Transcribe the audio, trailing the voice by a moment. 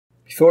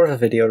Before the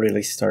video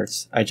really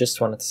starts, I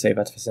just wanted to say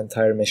that this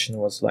entire mission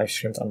was live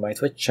streamed on my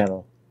Twitch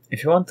channel.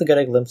 If you want to get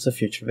a glimpse of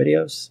future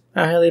videos,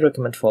 I highly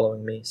recommend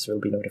following me so you'll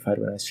be notified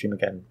when I stream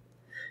again.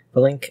 The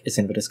link is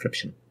in the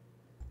description.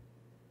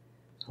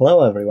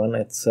 Hello everyone,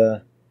 it's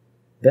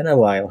been a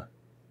while.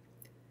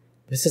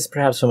 This is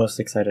perhaps the most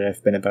excited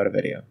I've been about a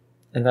video,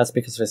 and that's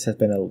because this has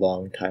been a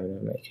long time in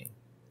the making.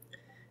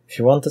 If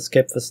you want to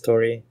skip the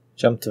story,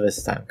 jump to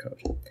this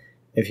timecode.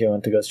 If you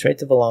want to go straight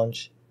to the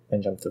launch,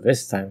 then jump to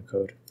this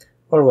timecode,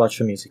 or watch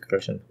the music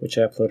version, which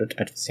I uploaded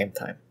at the same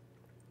time.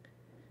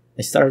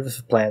 I started with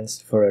the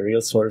plans for a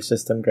real solar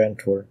system Grand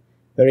Tour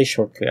very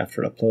shortly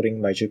after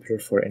uploading my Jupiter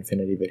for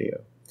Infinity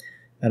video,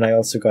 and I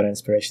also got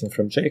inspiration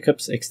from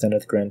Jacob's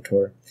extended Grand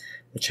Tour,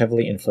 which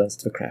heavily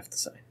influenced the craft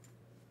design.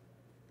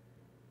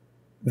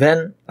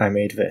 Then I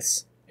made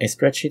this, a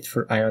spreadsheet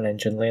for ion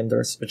engine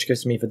landers, which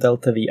gives me the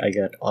delta V I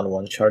get on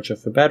one charge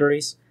of the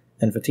batteries,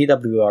 and the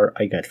TWR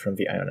I get from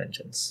the ion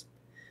engines.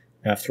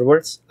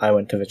 Afterwards, I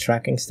went to the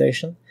tracking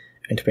station,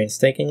 and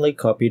painstakingly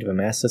copied the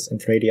masses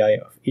and radii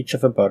of each of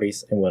the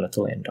bodies I wanted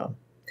to land on.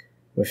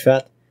 With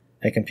that,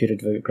 I computed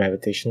the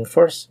gravitational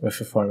force with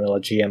the formula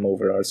gm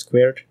over r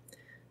squared,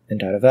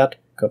 and out of that,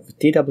 got the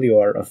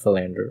TWR of the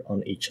lander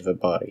on each of the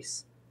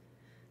bodies.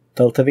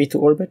 Delta V to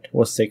orbit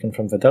was taken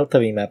from the delta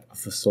V map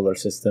of the solar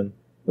system,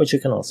 which you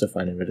can also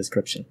find in the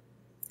description.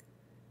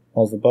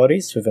 All the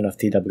bodies with enough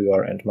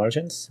TWR and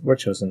margins were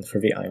chosen for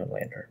the ion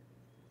lander.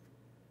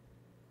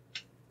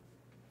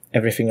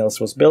 Everything else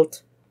was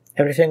built,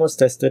 everything was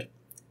tested,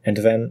 and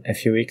then, a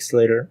few weeks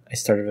later, I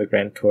started the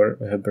Grand Tour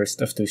with a burst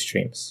of 2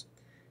 streams.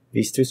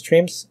 These 2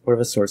 streams were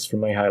the source for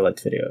my highlight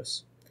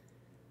videos.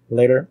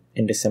 Later,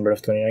 in December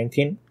of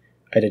 2019,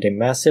 I did a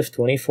massive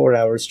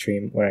 24-hour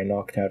stream where I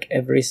knocked out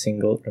every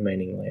single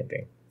remaining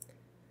landing.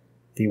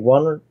 The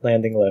one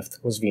landing left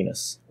was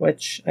Venus,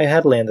 which I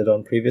had landed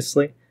on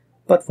previously,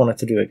 but wanted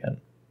to do again.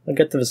 I'll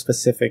get to the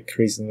specific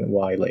reason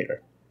why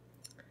later.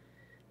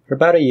 For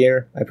about a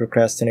year, I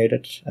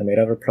procrastinated, I made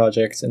other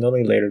projects, and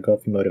only later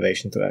got the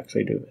motivation to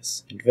actually do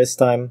this. And this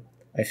time,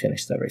 I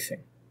finished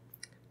everything.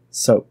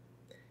 So,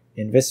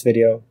 in this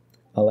video,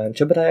 I'll land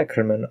Jebediah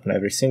Kerman on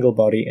every single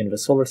body in the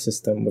solar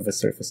system with a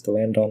surface to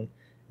land on,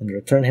 and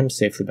return him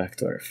safely back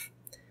to Earth.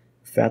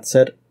 With that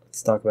said,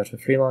 let's talk about the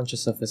 3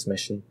 launches of this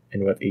mission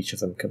and what each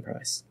of them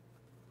comprise.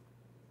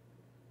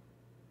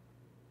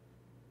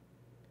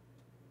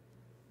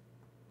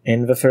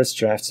 In the first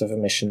drafts of the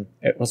mission,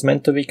 it was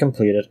meant to be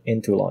completed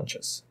in 2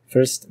 launches.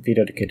 First, the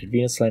dedicated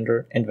Venus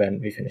lander, and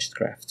then the finished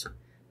craft.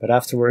 But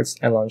afterwards,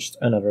 I launched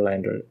another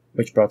lander,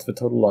 which brought the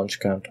total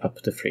launch count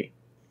up to 3.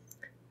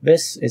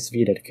 This is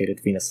the dedicated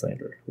Venus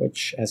lander,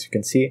 which, as you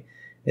can see,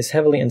 is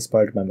heavily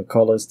inspired by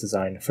McCullough's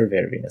design for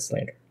their Venus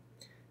lander.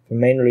 The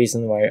main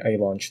reason why I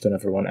launched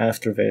another one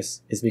after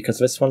this is because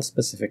this one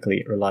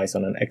specifically relies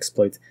on an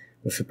exploit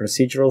with the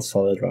procedural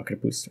solid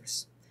rocket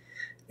boosters.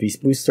 These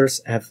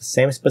boosters have the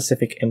same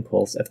specific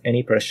impulse at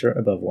any pressure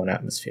above 1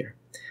 atmosphere,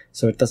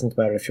 so it doesn't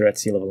matter if you're at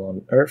sea level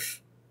on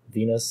Earth,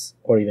 Venus,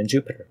 or even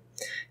Jupiter.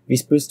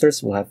 These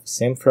boosters will have the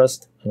same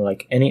thrust,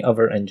 unlike any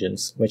other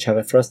engines, which have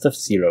a thrust of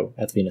 0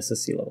 at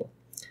Venus's sea level.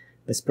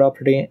 This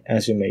property,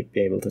 as you may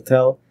be able to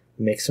tell,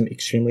 makes them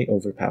extremely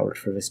overpowered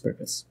for this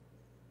purpose.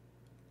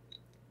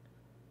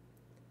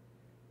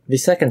 The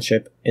second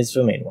ship is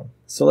the main one,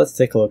 so let's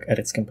take a look at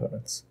its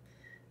components.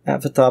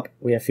 At the top,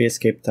 we have the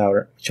escape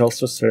tower, which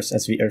also serves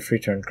as the Earth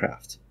return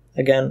craft,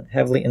 again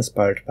heavily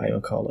inspired by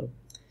McCullough.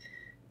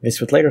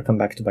 This would later come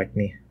back to bite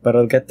me, but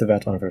I'll get to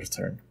that on the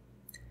return.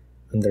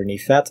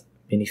 Underneath that,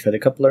 beneath the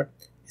decoupler,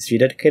 is the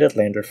dedicated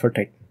lander for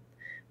Titan,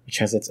 which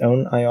has its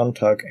own ion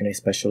tug and a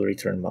special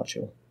return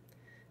module.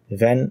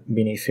 Then,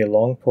 beneath a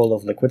long pole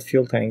of liquid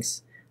fuel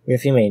tanks, we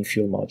have the main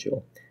fuel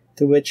module,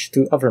 to which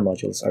 2 other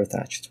modules are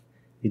attached,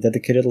 the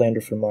dedicated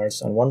lander for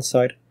Mars on one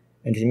side,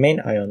 and the main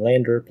ion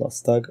lander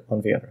plus tug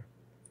on the other.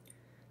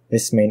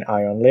 This main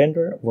ion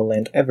lander will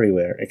land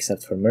everywhere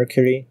except for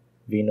Mercury,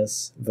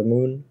 Venus, the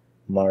Moon,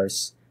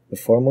 Mars, the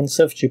 4 moons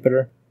of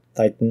Jupiter,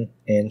 Titan,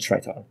 and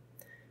Triton.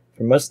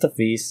 For most of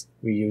these,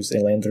 we use a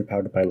lander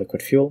powered by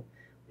liquid fuel,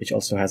 which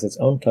also has its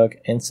own tug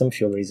and some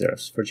fuel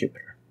reserves for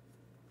Jupiter.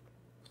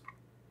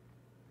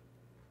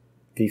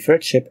 The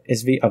third ship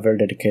is the other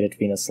dedicated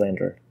Venus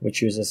lander,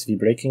 which uses the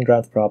braking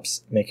ground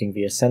props, making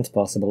the ascent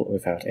possible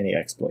without any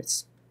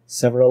exploits.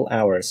 Several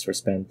hours were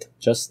spent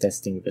just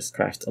testing this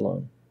craft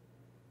alone.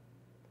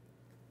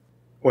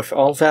 With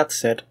all that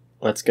said,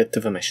 let's get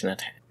to the mission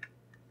at hand.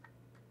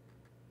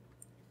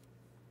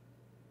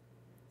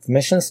 The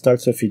mission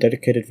starts with the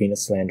dedicated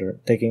Venus lander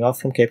taking off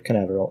from Cape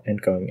Canaveral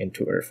and going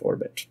into Earth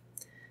orbit.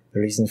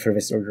 The reason for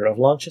this order of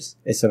launches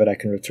is so that I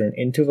can return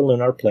into the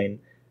lunar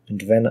plane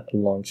and then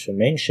launch the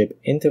main ship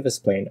into this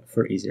plane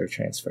for easier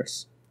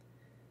transfers.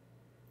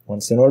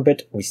 Once in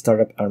orbit, we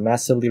start up our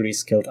massively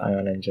rescaled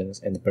ion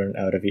engines and burn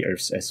out of the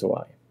Earth's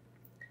SOI.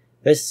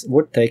 This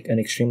would take an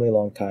extremely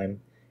long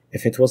time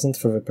if it wasn't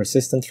for the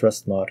persistent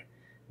thrust mod,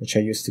 which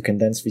I used to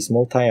condense these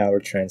multi-hour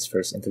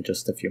transfers into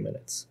just a few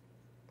minutes.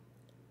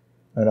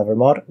 Another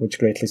mod which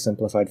greatly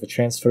simplified the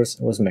transfers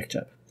was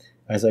MechJeb,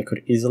 as I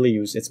could easily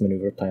use its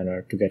maneuver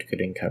planner to get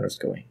good encounters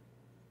going.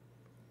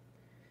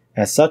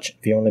 As such,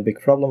 the only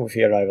big problem with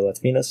the arrival at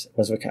Venus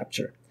was the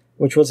capture,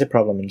 which was a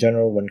problem in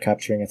general when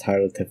capturing at high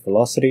relative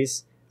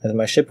velocities, as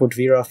my ship would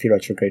veer off the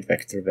retrograde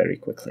vector very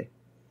quickly.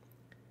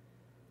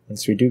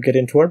 Once we do get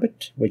into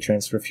orbit, we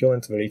transfer fuel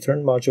into the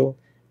return module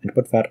and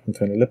put that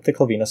onto an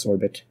elliptical Venus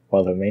orbit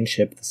while the main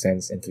ship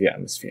descends into the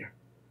atmosphere.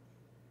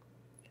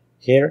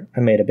 Here,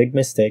 I made a big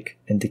mistake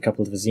and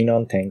decoupled the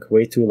Xenon tank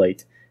way too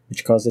late,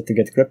 which caused it to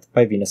get gripped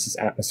by Venus's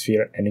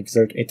atmosphere and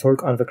exert a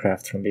torque on the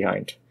craft from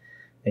behind,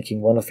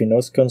 making one of the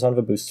nose cones on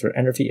the booster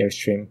enter the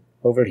airstream,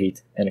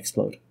 overheat, and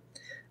explode.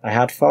 I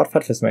had thought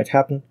that this might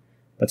happen,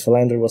 but the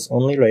lander was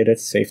only rated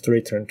safe to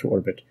return to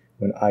orbit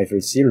when either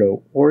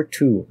 0 or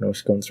 2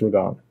 nose cones were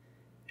gone.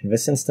 In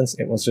this instance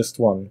it was just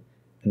 1,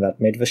 and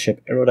that made the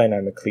ship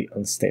aerodynamically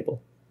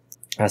unstable.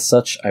 As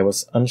such, I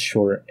was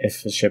unsure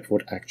if the ship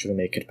would actually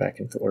make it back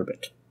into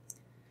orbit.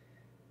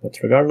 But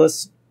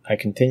regardless, I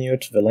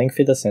continued the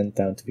lengthy descent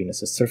down to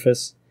Venus's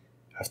surface,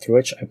 after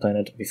which I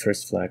planted the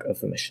first flag of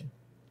the mission.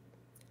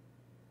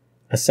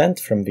 Ascent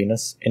from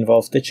Venus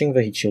involved ditching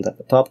the heat shield at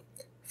the top,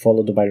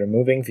 followed by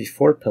removing the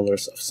 4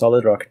 pillars of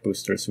solid rocket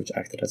boosters which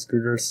acted as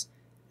girders,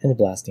 and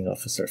blasting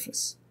off the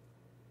surface.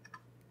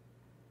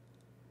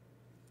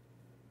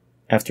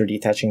 After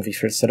detaching the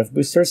first set of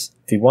boosters,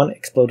 the one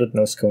exploded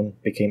nose cone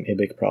became a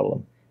big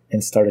problem,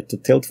 and started to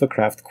tilt the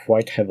craft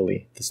quite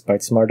heavily,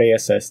 despite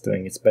SMURFF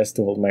doing its best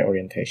to hold my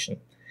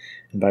orientation,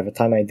 and by the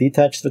time I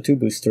detached the 2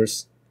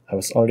 boosters, I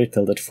was already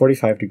tilted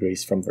 45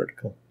 degrees from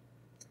vertical.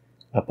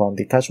 Upon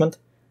detachment,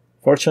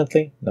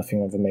 fortunately,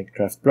 nothing on the main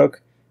craft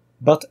broke,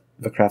 but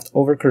the craft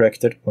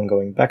overcorrected when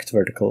going back to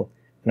vertical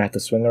and had to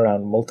swing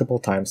around multiple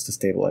times to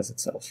stabilize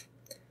itself.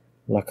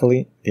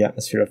 Luckily, the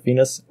atmosphere of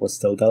Venus was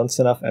still dense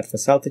enough at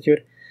this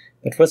altitude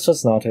that this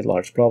was not a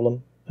large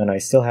problem, and I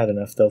still had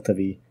enough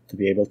delta-V to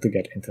be able to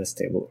get into a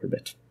stable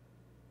orbit.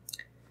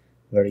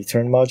 The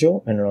return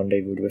module and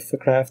rendezvoused with the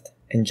craft,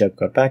 and Jeb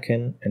got back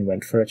in and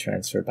went for a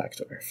transfer back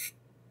to Earth.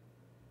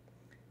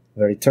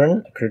 The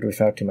return occurred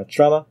without too much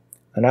drama,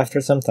 and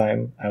after some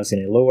time I was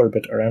in a low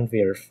orbit around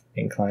the Earth,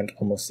 inclined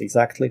almost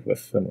exactly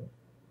with the Moon.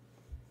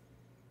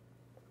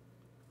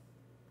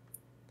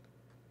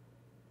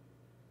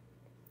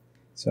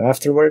 So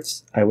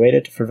afterwards, I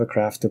waited for the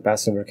craft to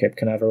pass over Cape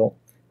Canaveral,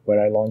 where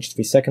I launched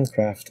the second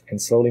craft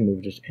and slowly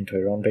moved it into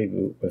a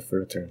rendezvous with the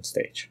return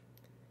stage.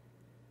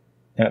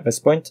 At this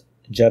point,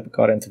 Jeb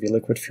got into the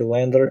liquid fuel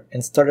lander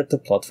and started to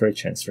plot for a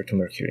transfer to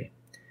Mercury.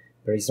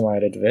 The reason why I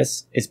did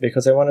this is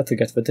because I wanted to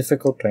get the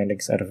difficult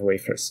landings out of the way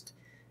first,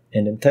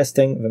 and in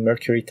testing, the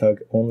Mercury tug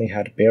only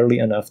had barely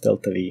enough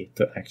delta-V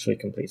to actually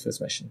complete this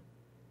mission.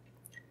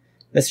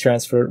 This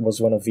transfer was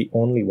one of the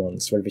only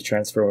ones where the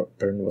transfer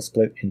burn was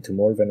split into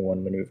more than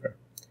one maneuver,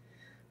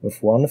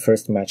 with one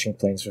first matching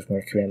planes with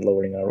Mercury and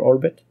lowering our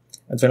orbit,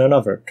 and then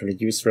another to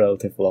reduce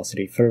relative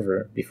velocity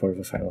further before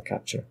the final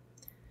capture.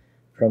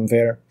 From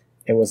there,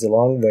 it was a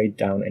long way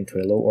down into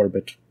a low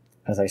orbit,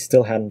 as I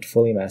still hadn't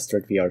fully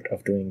mastered the art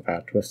of doing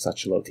that with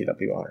such low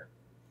TWR.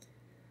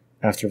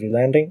 After the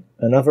landing,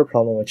 another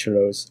problem which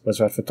arose was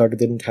that the tug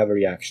didn't have a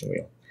reaction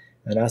wheel,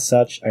 and as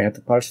such I had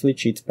to partially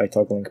cheat by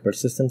toggling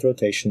persistent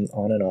rotation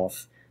on and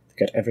off to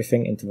get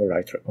everything into the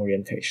right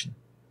orientation.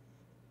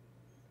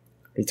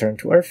 Return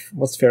to Earth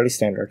was fairly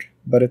standard,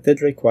 but it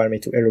did require me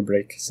to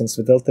aerobrake since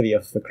the delta-V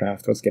of the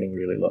craft was getting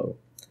really low.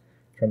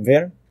 From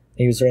there,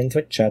 a user in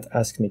Twitch chat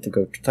asked me to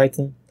go to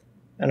Titan,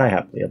 and I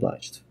happily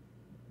obliged.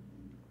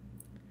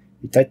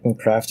 The Titan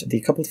craft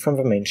decoupled from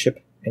the main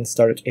ship and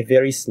started a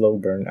very slow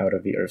burn out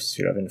of the Earth's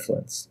sphere of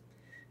influence.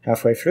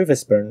 Halfway through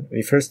this burn,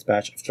 the first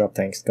batch of drop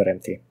tanks got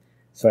empty,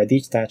 so I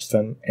detached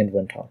them and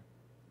went on.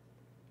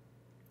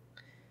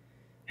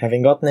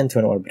 Having gotten into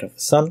an orbit of the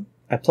Sun,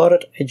 I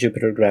plotted a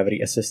Jupiter gravity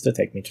assist to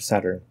take me to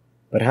Saturn,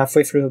 but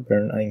halfway through the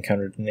burn I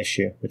encountered an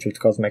issue which would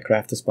cause my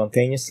craft to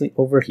spontaneously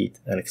overheat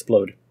and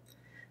explode.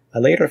 I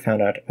later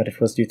found out that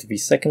it was due to the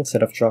second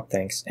set of drop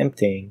tanks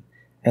emptying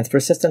and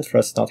persistent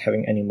thrust not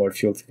having any more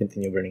fuel to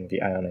continue burning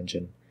the ion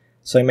engine,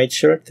 so I made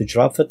sure to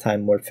drop the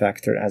time warp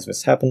factor as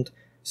this happened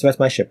so that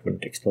my ship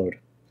wouldn't explode.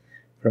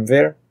 From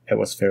there, it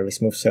was fairly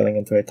smooth sailing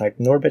into a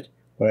Titan orbit,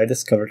 where I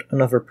discovered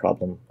another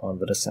problem on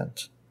the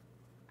descent.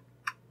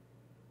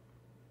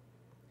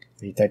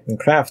 The Titan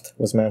craft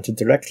was mounted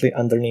directly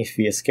underneath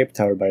the escape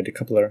tower by a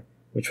decoupler,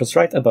 which was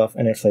right above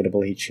an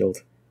inflatable heat shield,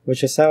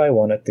 which is how I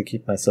wanted to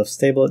keep myself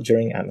stable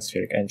during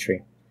atmospheric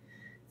entry.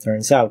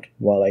 Turns out,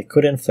 while I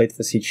could inflate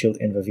this heat shield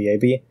in the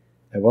VAB,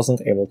 I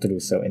wasn't able to do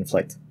so in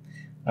flight.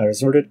 I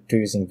resorted to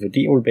using the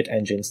deorbit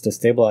engines to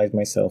stabilize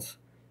myself,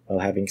 while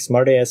having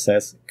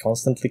SMURFF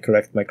constantly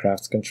correct my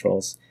craft's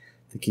controls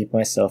to keep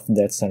myself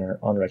dead center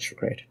on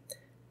retrograde.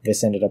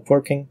 This ended up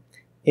working,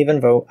 even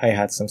though I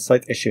had some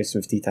slight issues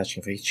with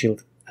detaching the heat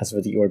shield as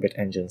the deorbit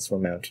engines were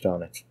mounted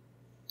on it.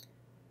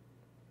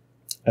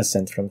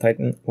 Ascent from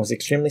Titan was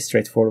extremely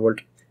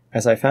straightforward,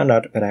 as I found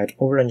out that I had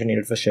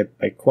over-engineered the ship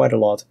by quite a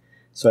lot,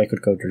 so I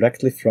could go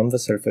directly from the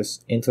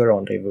surface into a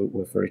rendezvous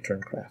with the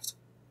return craft.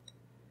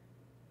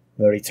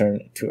 The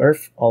return to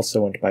Earth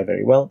also went by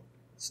very well,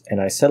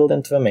 and I settled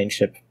into the main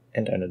ship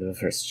and ended the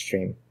first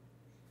stream.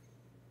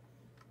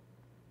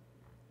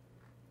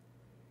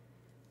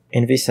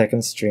 In the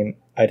second stream,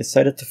 I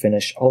decided to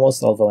finish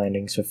almost all the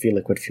landings with the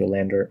liquid fuel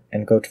lander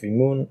and go to the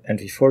Moon and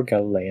the 4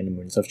 Galilean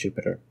moons of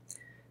Jupiter.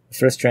 The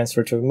first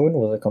transfer to the Moon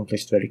was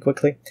accomplished very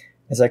quickly,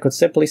 as I could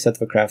simply set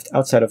the craft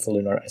outside of the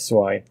lunar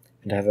SOI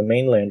and have a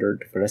main lander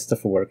do the rest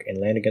of the work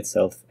in landing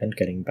itself and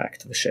getting back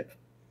to the ship.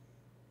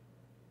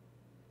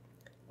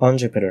 On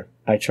Jupiter,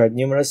 I tried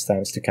numerous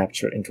times to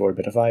capture into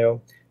orbit of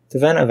Io, to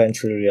then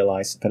eventually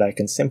realize that I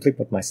can simply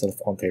put myself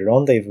onto a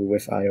rendezvous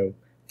with Io,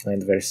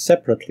 land there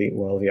separately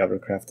while the other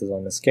craft is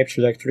on an escape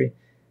trajectory,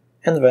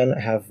 and then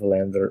have the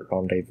lander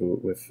rendezvous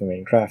with the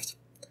main craft.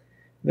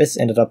 This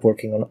ended up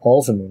working on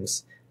all the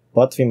moons,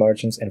 but the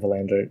margins in the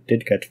lander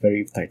did get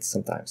very tight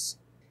sometimes.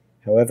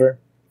 However,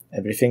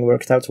 everything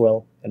worked out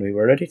well, and we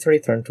were ready to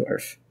return to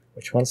Earth,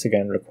 which once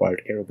again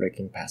required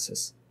aerobraking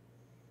passes.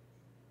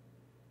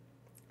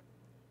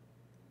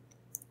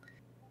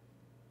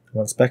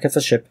 Once back at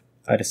the ship,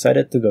 I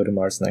decided to go to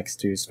Mars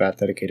next to use that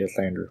dedicated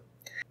lander.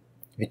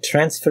 The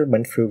transfer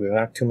went through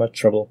without too much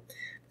trouble,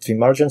 but the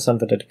margins on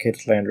the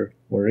dedicated lander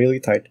were really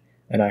tight,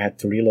 and I had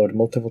to reload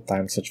multiple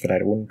times such that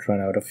I wouldn't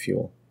run out of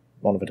fuel,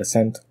 on the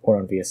descent or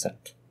on the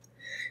ascent.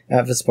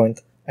 At this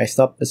point, I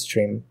stopped the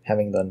stream,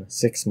 having done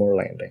 6 more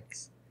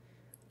landings.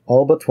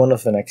 All but one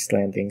of the next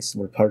landings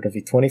were part of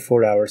the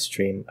 24-hour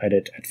stream I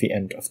did at the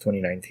end of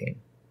 2019.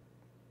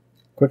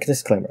 Quick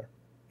disclaimer.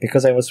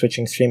 Because I was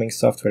switching streaming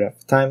software at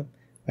the time,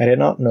 I did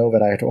not know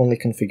that I had only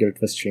configured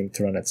the stream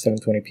to run at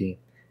 720p,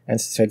 and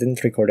since I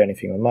didn't record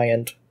anything on my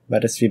end,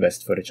 that is the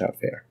best footage out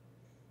there.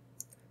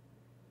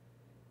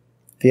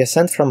 The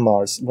ascent from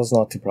Mars was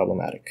not too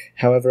problematic.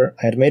 However,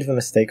 I had made the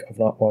mistake of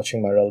not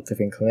watching my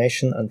relative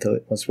inclination until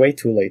it was way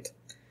too late,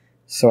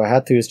 so I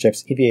had to use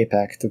Jeb's EVA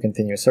pack to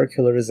continue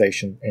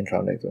circularization in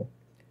rendezvous.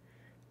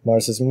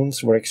 Mars's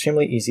moons were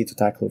extremely easy to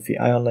tackle with the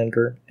Ion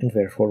lander, and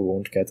therefore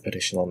won't get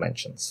additional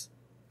mentions.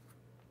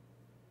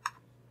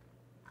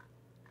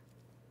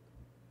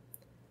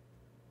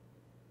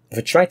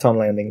 The Triton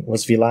landing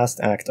was the last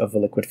act of the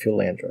liquid fuel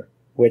lander,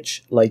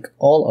 which, like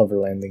all other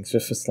landings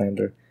with this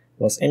lander,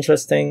 was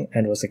interesting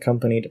and was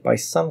accompanied by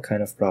some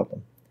kind of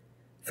problem.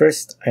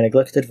 First, I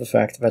neglected the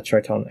fact that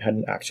Triton had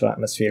an actual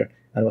atmosphere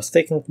and was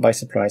taken by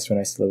surprise when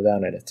I slowed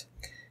down at it.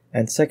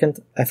 And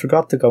second, I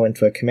forgot to go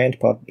into a command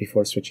pod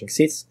before switching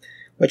seats,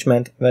 which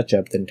meant that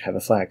Jeb didn't have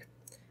a flag.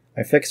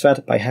 I fixed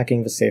that by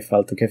hacking the save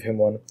file to give him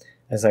one,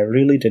 as I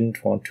really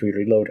didn't want to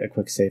reload a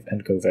quick save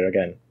and go there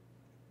again.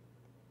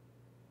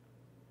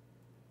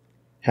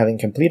 Having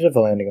completed the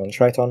landing on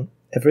Triton,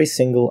 every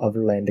single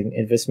other landing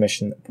in this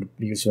mission would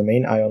use the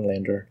main Ion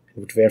lander and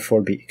would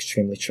therefore be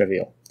extremely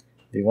trivial.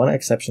 The one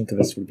exception to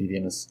this would be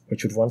Venus,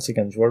 which would once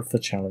again dwarf the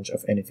challenge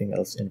of anything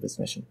else in this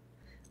mission.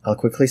 I'll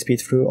quickly speed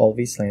through all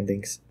these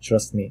landings.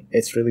 Trust me,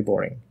 it's really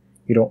boring.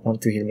 You don't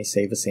want to hear me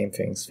say the same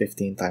things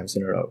 15 times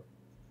in a row.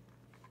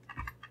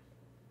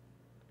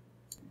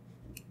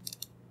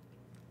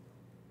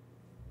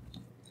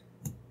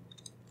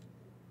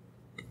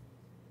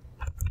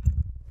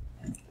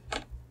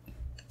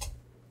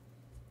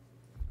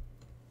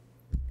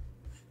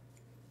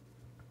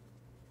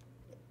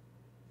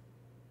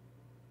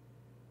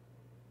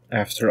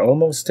 After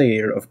almost a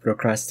year of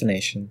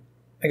procrastination,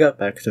 I got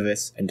back to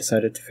this and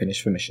decided to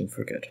finish the mission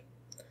for good.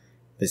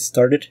 This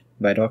started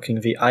by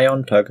docking the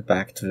Ion tug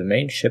back to the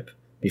main ship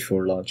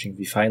before launching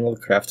the final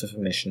craft of the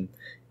mission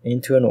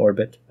into an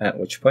orbit, at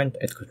which point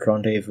it could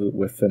rendezvous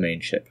with the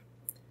main ship.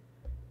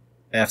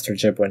 After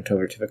Jeb went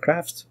over to the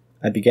craft,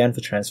 I began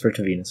the transfer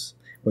to Venus,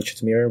 which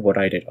would mirror what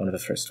I did on the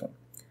first one.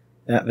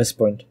 At this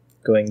point,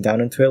 going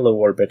down into a low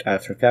orbit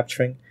after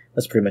capturing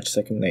was pretty much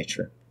second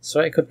nature, so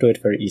I could do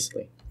it very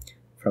easily.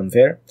 From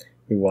there,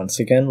 we once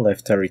again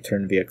left our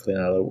return vehicle in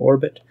a low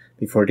orbit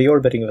before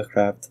deorbiting the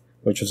craft,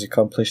 which was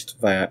accomplished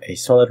via a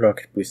solid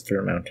rocket booster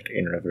mounted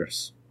in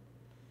reverse.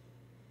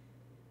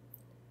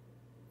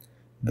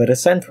 The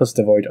descent was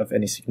devoid of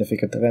any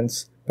significant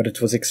events, but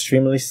it was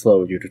extremely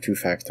slow due to 2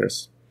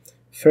 factors.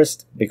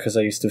 First, because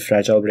I used 2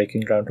 fragile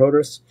braking ground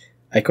rotors,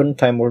 I couldn't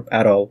time warp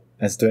at all,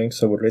 as doing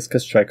so would risk a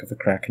strike of a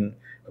Kraken,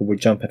 who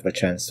would jump at the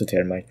chance to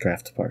tear my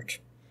craft apart.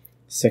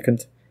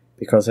 Second,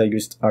 because I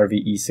used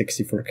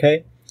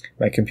RVE64K,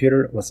 my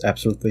computer was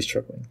absolutely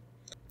struggling.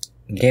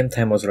 Game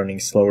time was running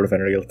slower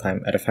than real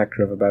time at a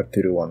factor of about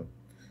 2:1.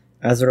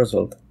 As a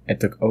result, it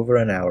took over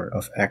an hour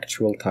of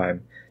actual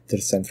time to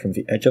descend from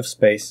the edge of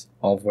space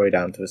all the way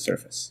down to the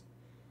surface.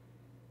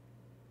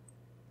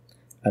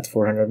 At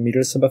 400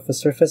 meters above the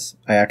surface,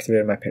 I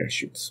activated my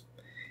parachutes.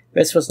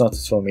 This was not to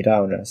slow me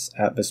down, as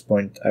at this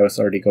point I was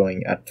already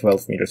going at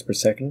 12 meters per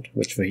second,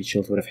 which the heat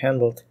shield would have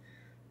handled,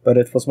 but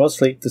it was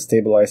mostly to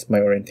stabilize my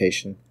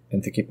orientation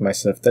and to keep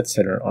myself dead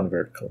center on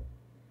vertical.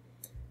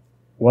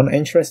 One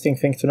interesting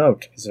thing to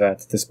note is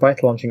that,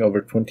 despite launching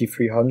over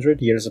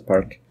 2,300 years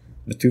apart,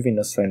 the 2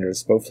 Venus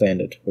landers both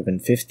landed within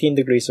 15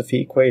 degrees of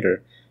the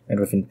equator and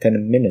within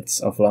 10 minutes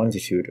of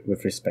longitude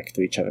with respect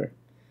to each other.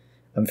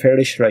 I'm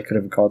fairly sure I could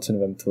have gotten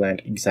them to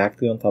land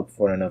exactly on top of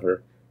one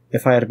another,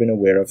 if I had been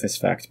aware of this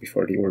fact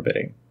before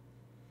deorbiting.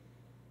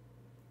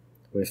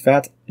 With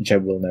that,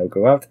 Jeb will now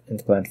go out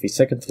and plant the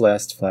second to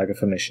last flag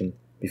of a mission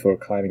before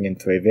climbing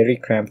into a very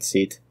cramped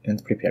seat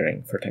and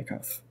preparing for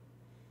takeoff.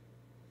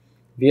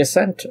 The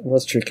ascent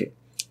was tricky,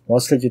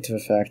 mostly due to the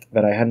fact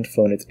that I hadn't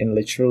flown it in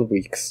literal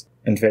weeks,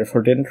 and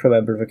therefore didn't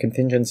remember the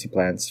contingency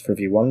plans for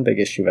the one big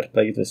issue that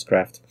plagued this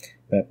craft,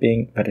 that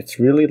being that it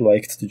really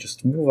liked to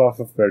just move off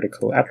of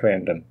vertical at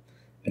random,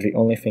 and the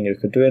only thing you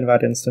could do in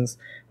that instance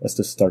was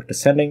to start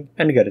descending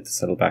and get it to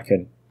settle back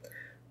in.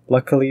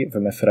 Luckily, the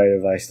method I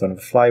devised on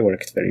the fly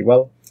worked very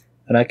well,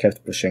 and I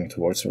kept pushing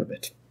towards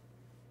orbit.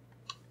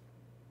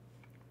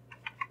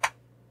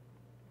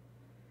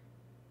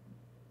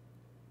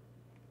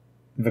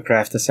 The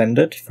craft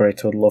ascended for a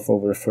total of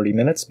over 40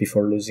 minutes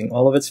before losing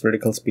all of its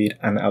vertical speed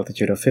at an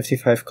altitude of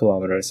 55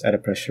 kilometers at a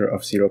pressure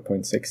of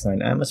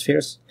 0.69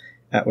 atmospheres,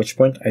 at which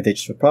point I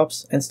ditched the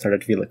props and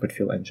started the liquid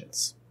fuel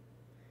engines.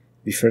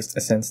 The first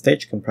ascent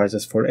stage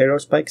comprises 4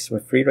 aerospikes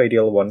with 3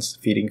 radial ones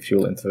feeding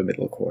fuel into the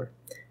middle core.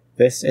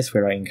 This is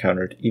where I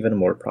encountered even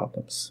more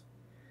problems.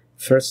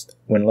 First,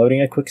 when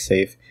loading a quick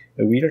save,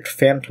 a weird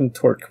phantom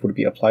torque would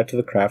be applied to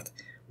the craft,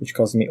 which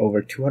caused me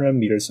over 200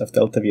 meters of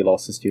delta V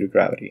losses due to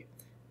gravity.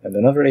 And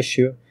another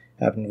issue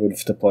happened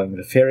with deploying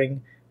the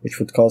fairing, which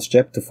would cause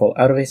Jeb to fall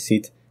out of his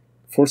seat,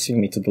 forcing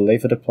me to delay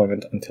the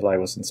deployment until I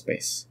was in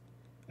space.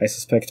 I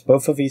suspect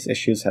both of these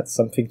issues had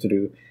something to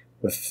do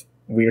with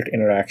weird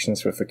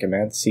interactions with the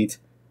command seat,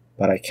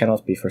 but I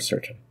cannot be for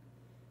certain.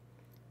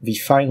 The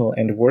final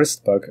and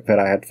worst bug that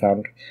I had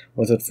found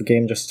was that the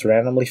game just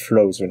randomly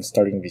froze when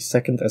starting the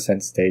second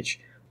ascent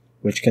stage,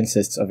 which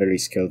consists of a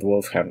rescaled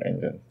Wolfhound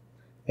engine.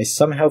 I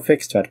somehow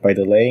fixed that by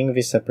delaying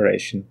the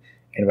separation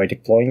and by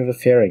deploying the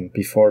fairing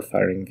before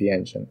firing the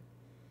engine.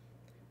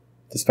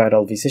 Despite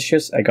all these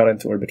issues, I got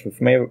into orbit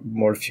with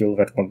more fuel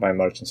than what my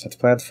margins had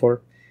planned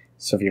for,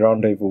 so the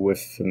rendezvous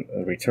with the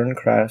return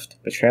craft,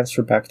 the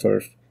transfer back to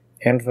Earth,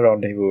 and the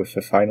rendezvous with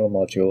the final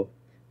module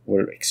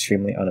were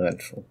extremely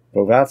uneventful.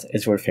 But that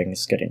is where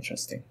things get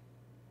interesting.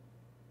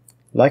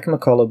 Like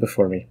McCullough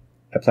before me,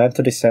 I planned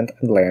to descend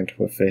and land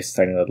with this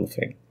tiny little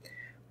thing.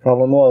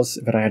 Problem was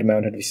that I had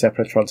mounted the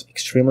separatrons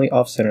extremely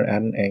off-center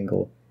at an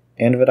angle,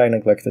 and that I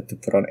neglected to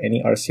put on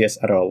any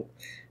RCS at all,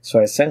 so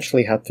I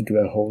essentially had to do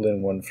a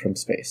hole-in-one from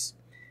space.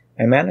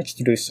 I managed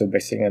to do so by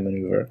seeing a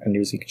maneuver and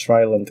using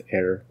trial and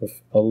error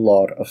with a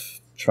lot of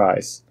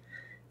tries.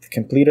 To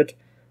complete it,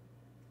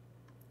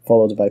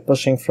 followed by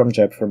pushing from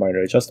Jeb for minor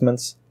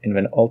adjustments, and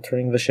then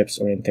altering the ship's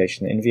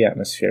orientation in the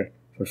atmosphere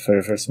for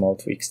further small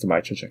tweaks to my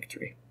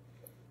trajectory.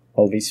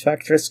 All these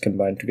factors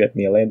combined to get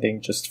me a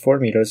landing just 4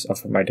 meters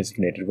off of my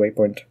designated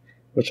waypoint,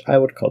 which I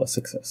would call a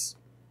success.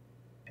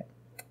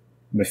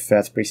 With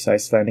that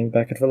precise landing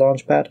back at the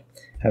launch pad,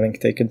 having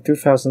taken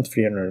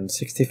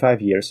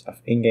 2,365 years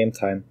of in-game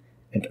time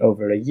and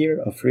over a year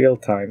of real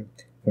time,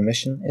 the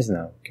mission is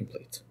now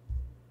complete.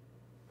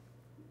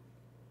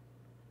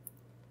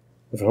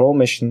 The whole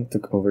mission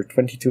took over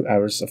 22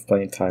 hours of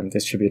plane time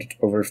distributed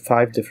over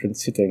 5 different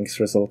sittings,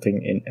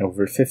 resulting in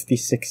over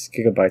 56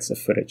 gigabytes of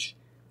footage,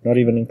 not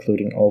even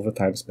including all the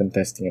time spent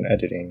testing and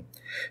editing.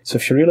 So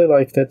if you really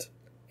liked it,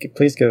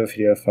 please give the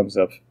video a thumbs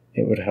up,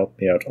 it would help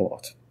me out a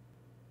lot.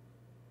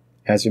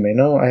 As you may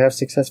know, I have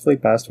successfully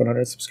passed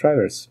 100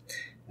 subscribers,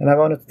 and I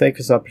wanted to take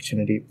this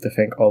opportunity to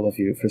thank all of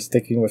you for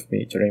sticking with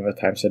me during the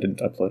times I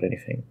didn't upload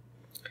anything.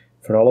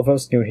 For all of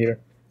those new here,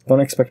 don't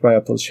expect my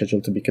upload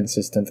schedule to be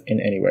consistent in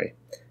any way.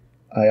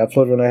 I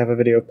upload when I have a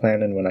video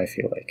planned and when I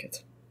feel like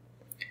it.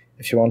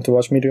 If you want to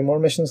watch me do more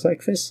missions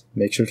like this,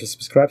 make sure to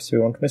subscribe so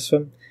you won't miss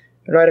them,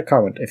 and write a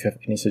comment if you have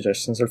any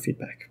suggestions or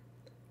feedback.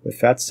 With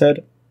that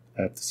said,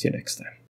 I hope to see you next time.